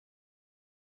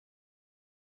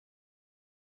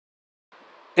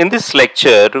In this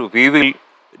lecture, we will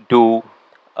do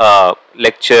a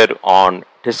lecture on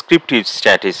descriptive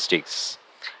statistics,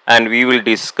 and we will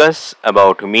discuss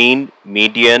about mean,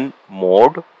 median,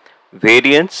 mode,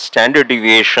 variance, standard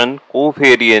deviation,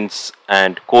 covariance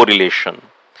and correlation.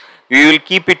 We will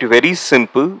keep it very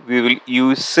simple. We will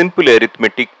use simple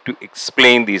arithmetic to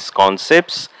explain these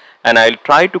concepts, and I'll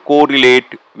try to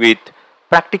correlate with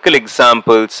practical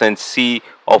examples and see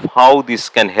of how this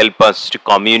can help us to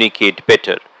communicate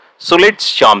better. So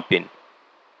let's jump in.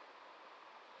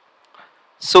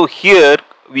 So here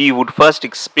we would first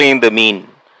explain the mean.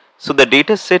 So the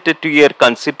data set that we are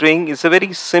considering is a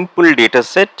very simple data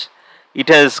set. It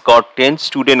has got 10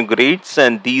 student grades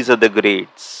and these are the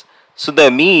grades. So the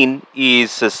mean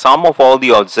is a sum of all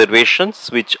the observations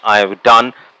which I have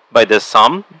done by the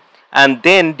sum and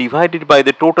then divided by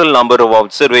the total number of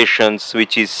observations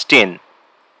which is 10.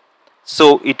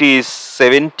 So it is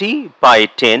 70 by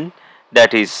 10,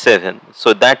 that is 7.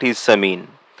 So that is the mean,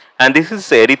 and this is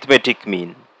the arithmetic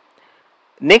mean.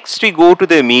 Next we go to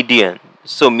the median.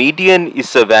 So median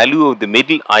is the value of the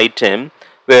middle item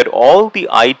where all the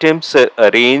items are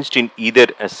arranged in either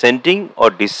ascending or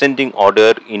descending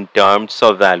order in terms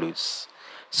of values.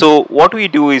 So what we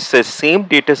do is the same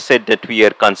data set that we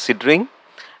are considering,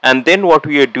 and then what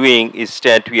we are doing is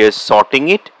that we are sorting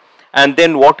it, and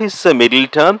then what is the middle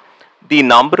term? The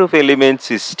number of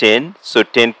elements is 10, so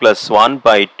 10 plus 1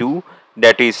 by 2,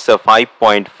 that is a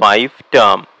 5.5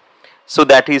 term. So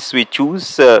that is we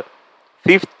choose the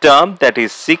fifth term, that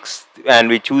is 6, and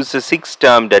we choose the sixth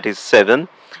term, that is 7,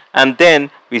 and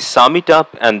then we sum it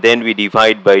up and then we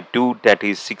divide by 2, that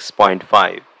is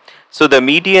 6.5. So the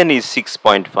median is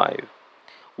 6.5.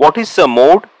 What is the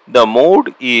mode? The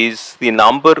mode is the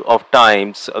number of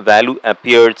times a value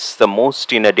appears the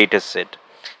most in a data set.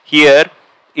 Here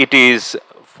it is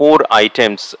 4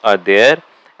 items are there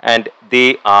and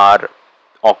they are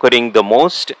occurring the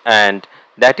most, and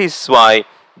that is why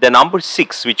the number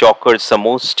 6 which occurs the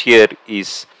most here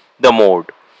is the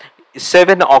mode.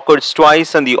 7 occurs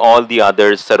twice and all the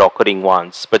others are occurring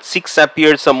once, but 6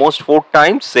 appears the most 4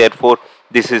 times, therefore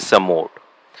this is the mode.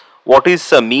 What is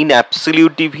the mean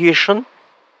absolute deviation?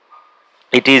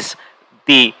 It is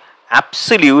the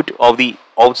absolute of the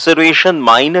observation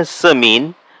minus the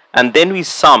mean, and then we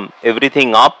sum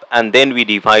everything up and then we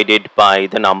divide it by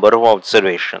the number of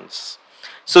observations.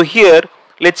 So here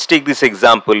let's take this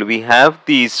example. We have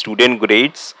the student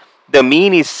grades, the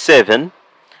mean is 7,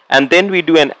 and then we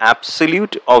do an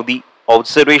absolute of the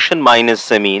observation minus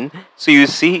the mean. So you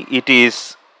see it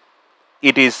is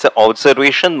the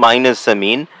observation minus the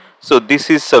mean, so this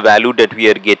is the value that we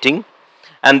are getting,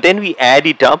 and then we add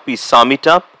it up, we sum it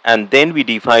up and then we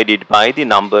divide it by the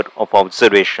number of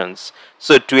observations.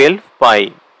 So 12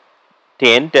 by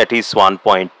 10, that is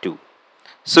 1.2.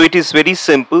 So it is very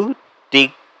simple.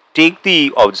 Take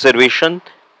the observation,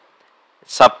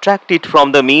 subtract it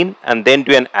from the mean and then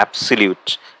do an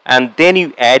absolute, and then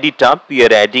you add it up, we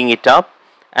are adding it up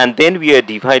and then we are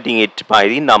dividing it by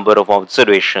the number of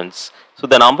observations. So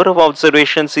the number of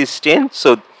observations is 10,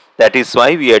 so that is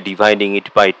why we are dividing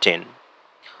it by 10.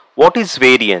 What is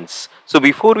variance? So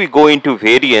before we go into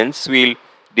variance, we will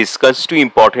discuss two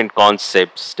important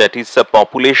concepts, that is the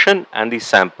population and the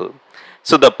sample.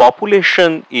 So the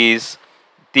population is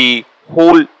the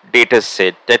whole data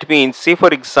set. That means, say for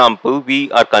example,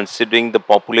 we are considering the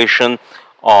population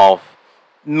of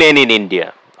men in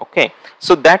India. Okay,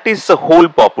 so that is the whole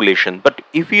population. But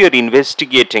if we are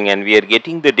investigating and we are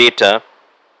getting the data,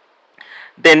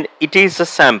 then it is a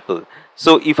sample.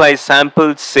 So if I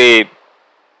sample say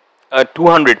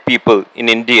 200 people in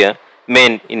India,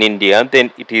 men in India,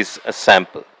 then it is a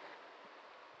sample.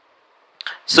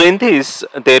 So in this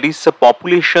there is a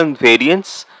population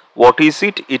variance. What is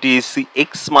it? It is the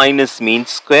x minus mean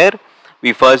square.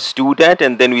 We first do that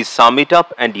and then we sum it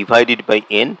up and divide it by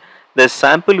n. The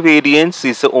sample variance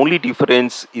is the only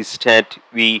difference is that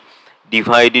we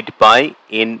divide it by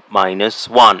n minus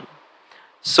 1.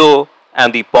 So,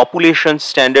 and the population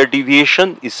standard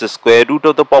deviation is the square root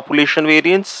of the population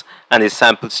variance, and the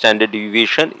sample standard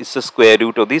deviation is the square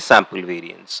root of the sample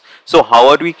variance. So how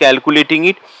are we calculating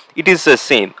it? It is the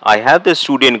same. I have the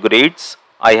student grades,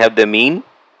 I have the mean,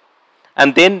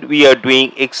 and then we are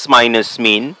doing x minus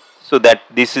mean, so that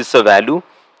this is the value.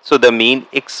 So the mean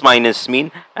x minus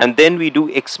mean, and then we do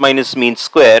x minus mean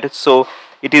square, so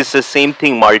it is the same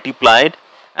thing multiplied,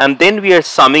 and then we are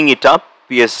summing it up.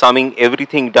 We are summing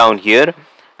everything down here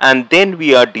and then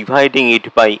we are dividing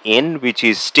it by n, which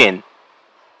is 10.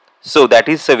 So that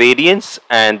is the variance,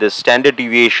 and the standard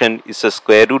deviation is the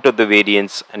square root of the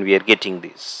variance, and we are getting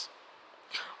this.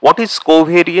 What is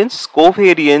covariance?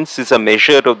 Covariance is a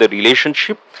measure of the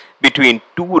relationship between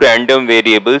two random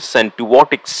variables and to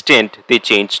what extent they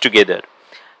change together.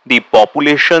 The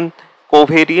population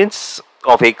covariance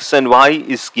of x and y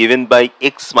is given by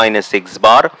x minus x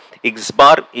bar. X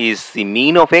bar is the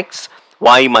mean of x,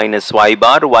 y minus y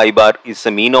bar is the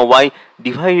mean of y,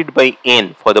 divided by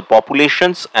n for the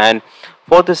populations, and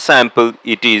for the sample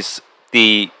it is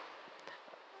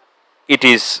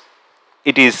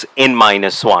n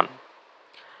minus 1.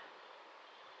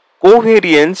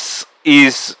 Covariance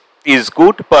is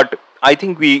good, but I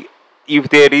think if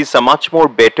there is a much more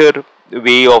better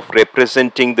way of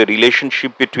representing the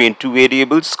relationship between two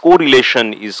variables,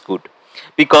 correlation is good,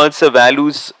 because the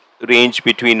values range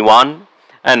between 1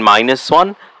 and minus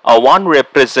 1. A 1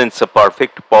 represents a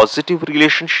perfect positive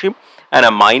relationship and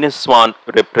a minus 1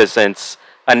 represents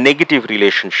a negative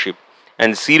relationship,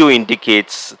 and 0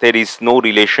 indicates there is no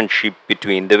relationship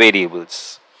between the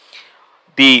variables.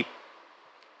 The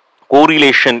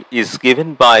correlation is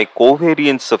given by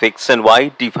covariance of x and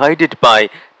y divided by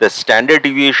the standard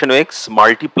deviation of x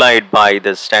multiplied by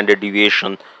the standard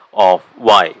deviation of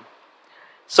y.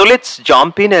 So let's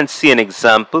jump in and see an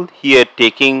example here,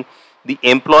 taking the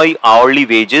employee hourly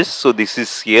wages. So this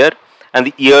is here, and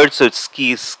the years of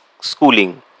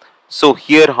schooling. So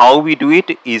here how we do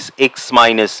it is x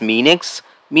minus mean x.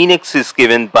 Mean x is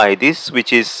given by this,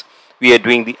 which is we are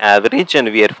doing the average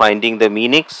and we are finding the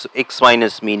mean x. X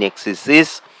minus mean x is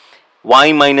this,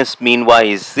 y minus mean y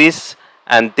is this,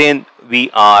 and then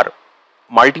we are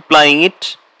multiplying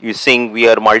it. You're saying we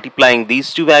are multiplying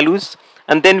these two values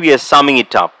and then we are summing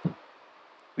it up.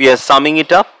 We are summing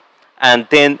it up and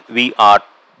then we are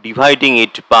dividing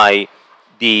it by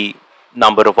the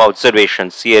number of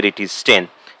observations. Here it is 10.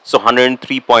 So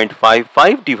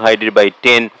 103.55 divided by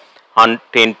 10,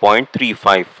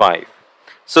 10.355.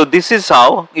 So this is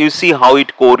how you see how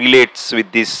it correlates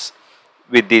with this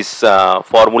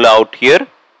formula out here.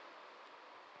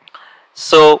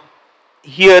 So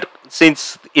here,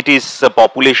 since it is a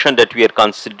population that we are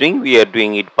considering, we are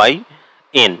doing it by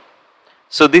n.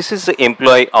 So this is the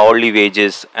employee hourly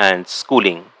wages and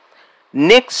schooling.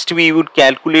 Next we would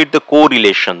calculate the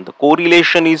correlation. The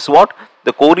correlation is what?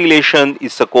 The correlation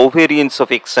is the covariance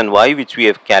of x and y, which we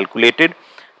have calculated,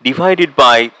 divided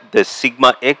by the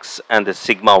sigma x and the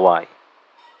sigma y.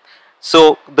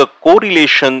 So the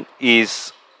correlation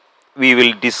is, we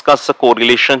will discuss the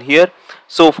correlation here.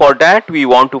 So for that we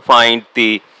want to find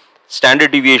the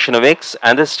standard deviation of x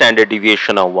and the standard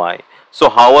deviation of y. So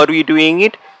how are we doing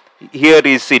it? Here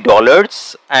is the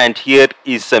dollars and here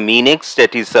is the mean x,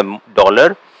 that is a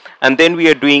dollar, and then we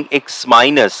are doing x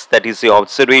minus, that is the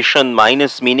observation,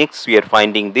 minus mean x, we are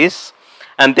finding this,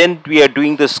 and then we are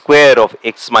doing the square of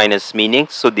x minus mean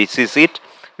x. So this is it.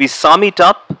 We sum it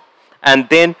up and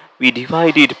then we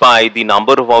divide it by the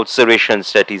number of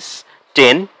observations, that is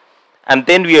 10, and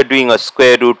then we are doing a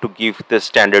square root to give the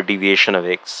standard deviation of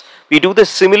x. We do the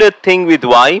similar thing with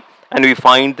y and we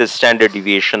find the standard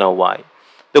deviation of y.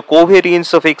 The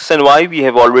covariance of x and y we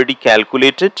have already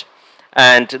calculated,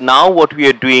 and now what we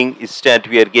are doing is that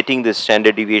we are getting the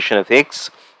standard deviation of x,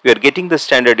 we are getting the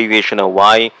standard deviation of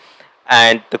y,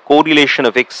 and the correlation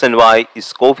of x and y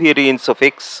is covariance of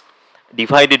x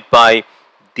divided by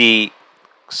the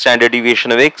standard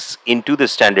deviation of x into the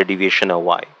standard deviation of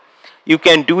y. You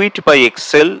can do it by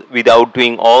Excel without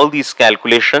doing all these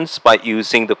calculations by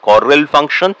using the Correl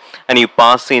function, and you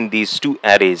pass in these two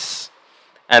arrays,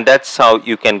 and that's how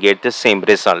you can get the same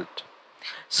result.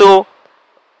 So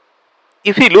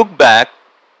if we look back,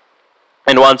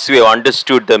 and once we have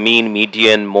understood the mean,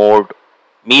 median, mode,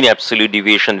 mean absolute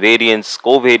deviation, variance,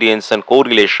 covariance and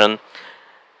correlation,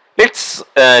 let's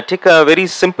take a very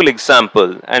simple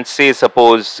example and say,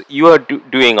 suppose you are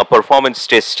doing a performance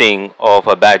testing of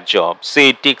a bad job. Say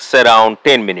it takes around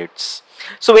 10 minutes.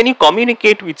 So when you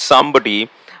communicate with somebody,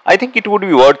 I think it would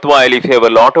be worthwhile if you have a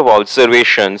lot of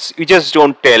observations. You just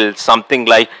don't tell something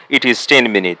like it is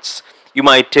 10 minutes. You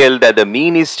might tell that the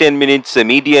mean is 10 minutes, the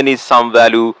median is some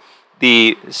value,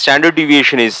 the standard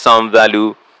deviation is some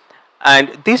value,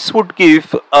 and this would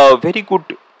give a very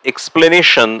good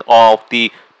explanation of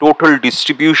the total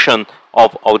distribution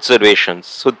of observations.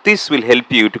 So this will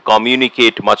help you to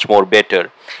communicate much more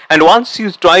better. And once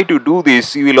you try to do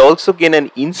this, you will also gain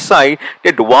an insight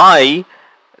that why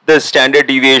the standard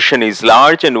deviation is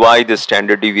large and why the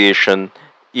standard deviation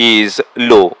is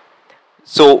low.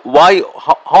 So why,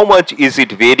 how much is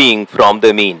it varying from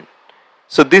the mean?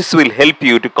 So this will help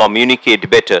you to communicate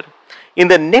better. In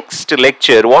the next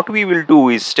lecture, what we will do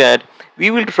is that we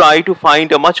will try to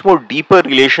find a much more deeper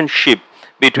relationship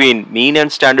between mean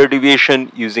and standard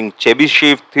deviation using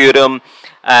Chebyshev theorem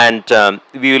and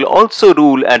we will also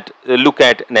look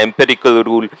at an empirical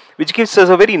rule which gives us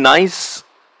a very nice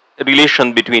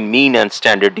relation between mean and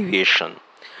standard deviation.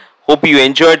 Hope you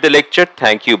enjoyed the lecture.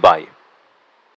 Thank you. Bye.